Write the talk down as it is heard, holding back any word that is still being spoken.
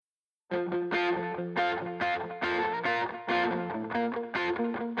You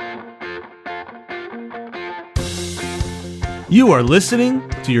are listening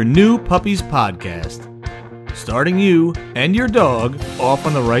to your New Puppies Podcast, starting you and your dog off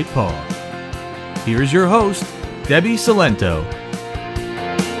on the right paw. Here's your host, Debbie Salento.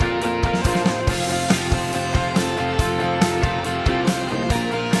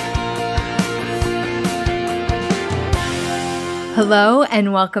 Hello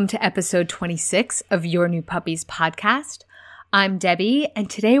and welcome to episode 26 of Your New Puppies Podcast. I'm Debbie, and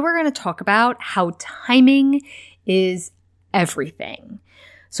today we're going to talk about how timing is everything.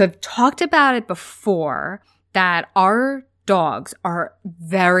 So I've talked about it before that our dogs are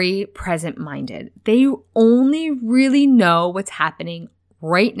very present-minded. They only really know what's happening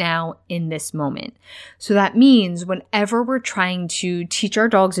right now in this moment. So that means whenever we're trying to teach our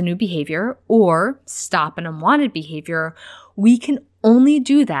dogs a new behavior or stop an unwanted behavior, we can only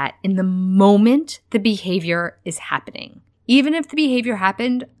do that in the moment the behavior is happening. Even if the behavior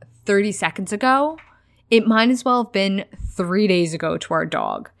happened 30 seconds ago, it might as well have been 3 days ago to our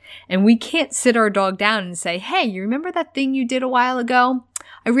dog. And we can't sit our dog down and say, hey, you remember that thing you did a while ago?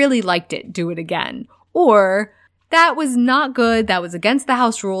 I really liked it. Do it again. Or that was not good. That was against the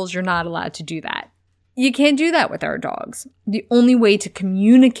house rules. You're not allowed to do that. You can't do that with our dogs. The only way to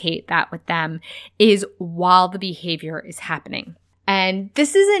communicate that with them is while the behavior is happening. And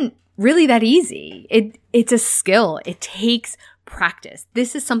this isn't really that easy. It's a skill. It takes practice.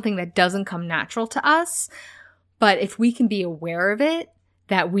 This is something that doesn't come natural to us, but if we can be aware of it,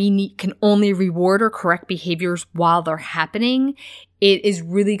 that we can only reward or correct behaviors while they're happening, it is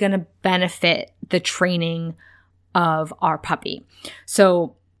really going to benefit the training of our puppy.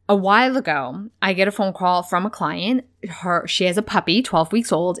 So a while ago, I get a phone call from a client. She has a puppy, 12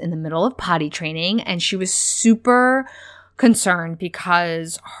 weeks old, in the middle of potty training, and she was super concerned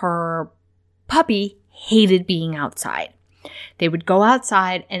because her puppy hated being outside. They would go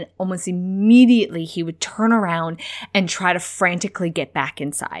outside and almost immediately he would turn around and try to frantically get back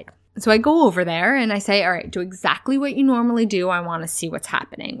inside. So I go over there and I say, all right, do exactly what you normally do. I want to see what's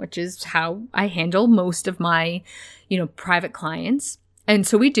happening, which is how I handle most of my, private clients. And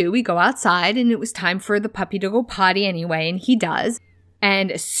so we go outside, and it was time for the puppy to go potty anyway. And he does.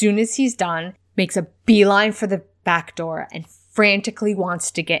 And as soon as he's done, makes a beeline for the back door and frantically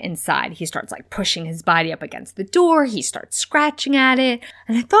wants to get inside. He starts pushing his body up against the door. He starts scratching at it.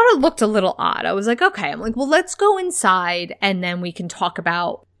 And I thought it looked a little odd. I was like, okay. I'm like, well, let's go inside and then we can talk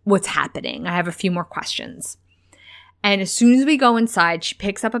about what's happening. I have a few more questions. And as soon as we go inside, she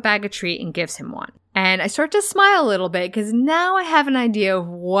picks up a bag of treat and gives him one. And I start to smile a little bit because now I have an idea of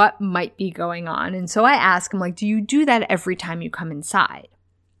what might be going on. And so I ask him, do you do that every time you come inside?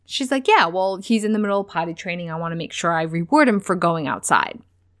 She's like, yeah, well, he's in the middle of potty training. I want to make sure I reward him for going outside.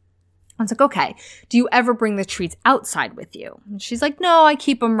 I was like, okay, do you ever bring the treats outside with you? And she's like, no, I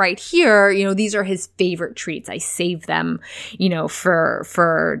keep them right here. These are his favorite treats. I save them,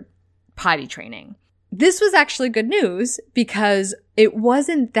 for potty training. This was actually good news because it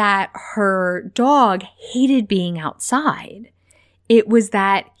wasn't that her dog hated being outside. It was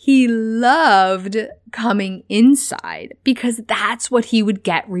that he loved coming inside because that's what he would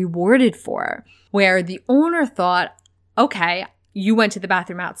get rewarded for. Where the owner thought, okay, you went to the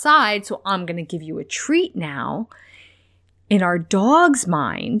bathroom outside, so I'm going to give you a treat now. In our dog's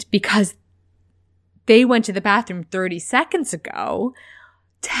mind, because they went to the bathroom 30 seconds ago,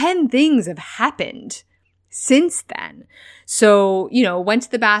 10 things have happened since then. So, went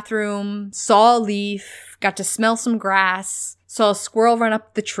to the bathroom, saw a leaf, got to smell some grass, saw a squirrel run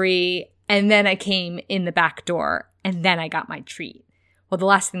up the tree, and then I came in the back door, and then I got my treat. Well, the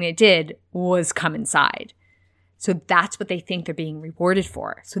last thing they did was come inside. So that's what they think they're being rewarded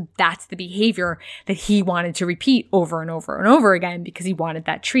for. So that's the behavior that he wanted to repeat over and over and over again because he wanted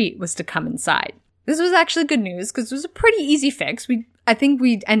that treat, was to come inside. This was actually good news because it was a pretty easy fix. I think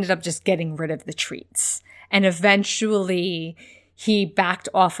we ended up just getting rid of the treats. And eventually he backed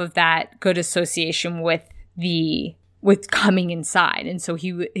off of that good association with coming inside. And so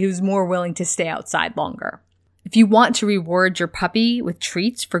he was more willing to stay outside longer. If you want to reward your puppy with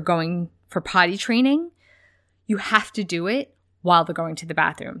treats for going for potty training, you have to do it while they're going to the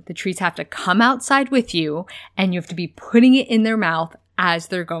bathroom. The treats have to come outside with you, and you have to be putting it in their mouth as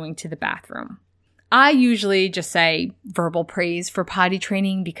they're going to the bathroom. I usually just say verbal praise for potty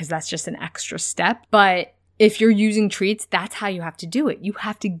training because that's just an extra step. But if you're using treats, that's how you have to do it. You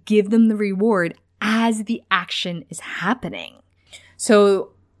have to give them the reward as the action is happening.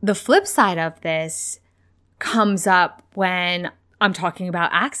 So the flip side of this comes up when I'm talking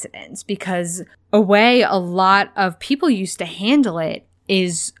about accidents, because a way a lot of people used to handle it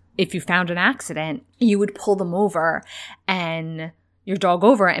is if you found an accident, you would pull them over and your dog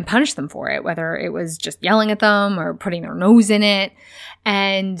over and punish them for it, whether it was just yelling at them or putting their nose in it.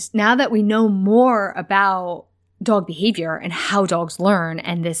 And now that we know more about dog behavior and how dogs learn,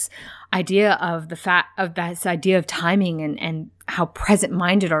 and this idea of this idea of timing and how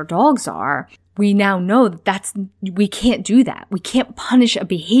present-minded our dogs are, we now know that we can't do that. We can't punish a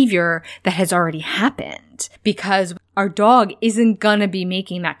behavior that has already happened because our dog isn't gonna be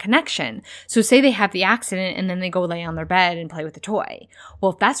making that connection. So say they have the accident and then they go lay on their bed and play with the toy.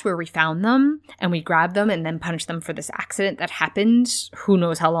 Well, if that's where we found them and we grabbed them and then punished them for this accident that happened who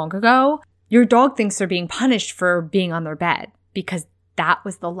knows how long ago, your dog thinks they're being punished for being on their bed because that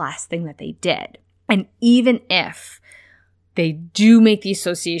was the last thing that they did. And even if they do make the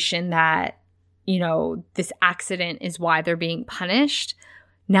association that, this accident is why they're being punished,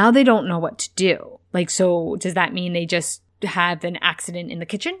 now they don't know what to do. So does that mean they just have an accident in the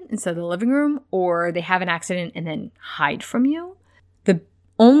kitchen instead of the living room, or they have an accident and then hide from you? The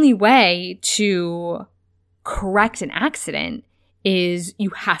only way to correct an accident is you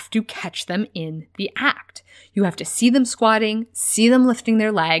have to catch them in the act. You have to see them squatting, see them lifting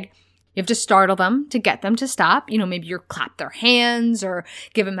their leg. You have to startle them to get them to stop. Maybe you clap their hands or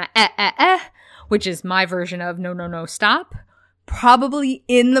give them a which is my version of no, stop. Probably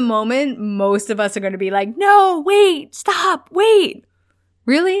in the moment, most of us are going to be like, no, wait, stop, wait.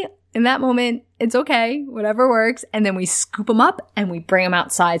 Really? In that moment, it's okay, whatever works. And then we scoop them up and we bring them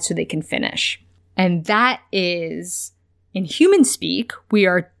outside so they can finish. And that is, in human speak, we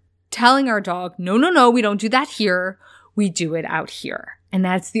are telling our dog, no, we don't do that here. We do it out here. And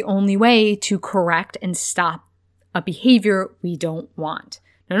that's the only way to correct and stop a behavior we don't want.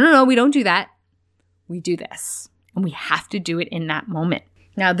 No, we don't do that. We do this. And we have to do it in that moment.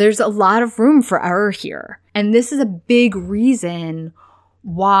 Now, there's a lot of room for error here. And this is a big reason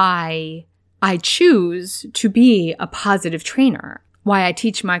why I choose to be a positive trainer, why I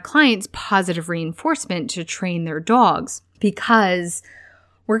teach my clients positive reinforcement to train their dogs, because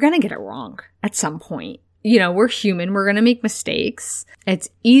we're going to get it wrong at some point. We're human. We're going to make mistakes. It's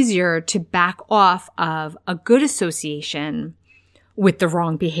easier to back off of a good association with the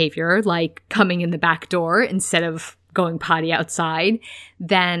wrong behavior, like coming in the back door instead of going potty outside,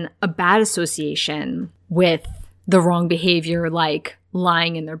 than a bad association with the wrong behavior, like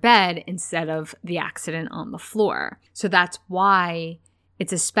lying in their bed instead of the accident on the floor. So that's why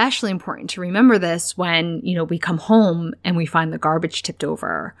it's especially important to remember this when, we come home and we find the garbage tipped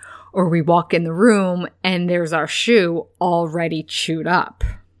over, or we walk in the room and there's our shoe already chewed up.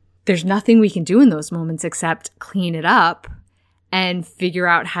 There's nothing we can do in those moments except clean it up and figure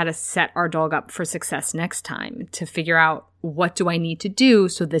out how to set our dog up for success next time, to figure out what do I need to do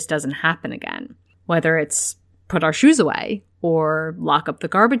so this doesn't happen again. Whether it's put our shoes away or lock up the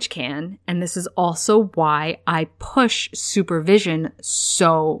garbage can. And this is also why I push supervision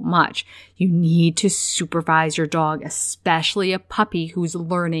so much. You need to supervise your dog, especially a puppy who's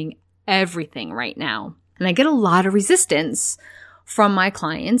learning everything right now. And I get a lot of resistance from my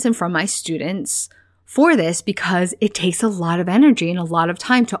clients and from my students for this because it takes a lot of energy and a lot of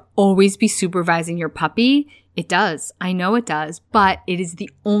time to always be supervising your puppy. It does. I know it does, but it is the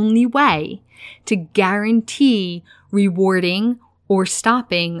only way to guarantee rewarding or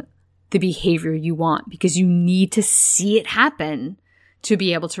stopping the behavior you want, because you need to see it happen to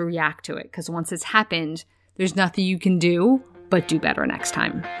be able to react to it. Because once it's happened, there's nothing you can do but do better next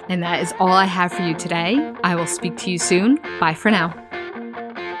time. And that is all I have for you today. I will speak to you soon. Bye for now.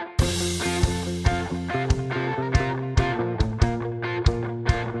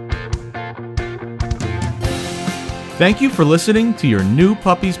 Thank you for listening to your New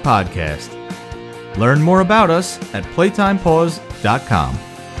Puppies podcast. Learn more about us at playtimepaws.com.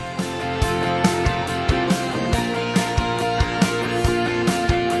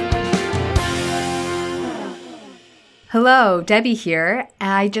 Hello, Debbie here.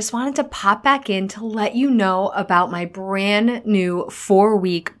 I just wanted to pop back in to let you know about my brand new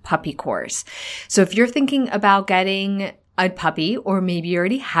 4-week puppy course. So if you're thinking about getting a puppy, or maybe you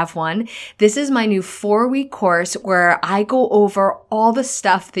already have one, this is my new 4-week course where I go over all the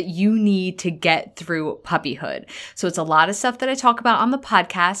stuff that you need to get through puppyhood. So it's a lot of stuff that I talk about on the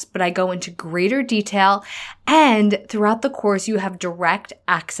podcast, but I go into greater detail, and throughout the course, you have direct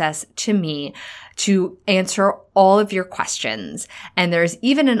access to me to answer all of your questions. And there's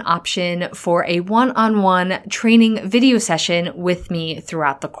even an option for a one-on-one training video session with me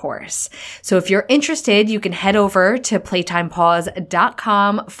throughout the course. So if you're interested, you can head over to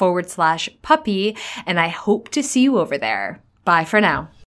playtimepaws.com/puppy, and I hope to see you over there. Bye for now.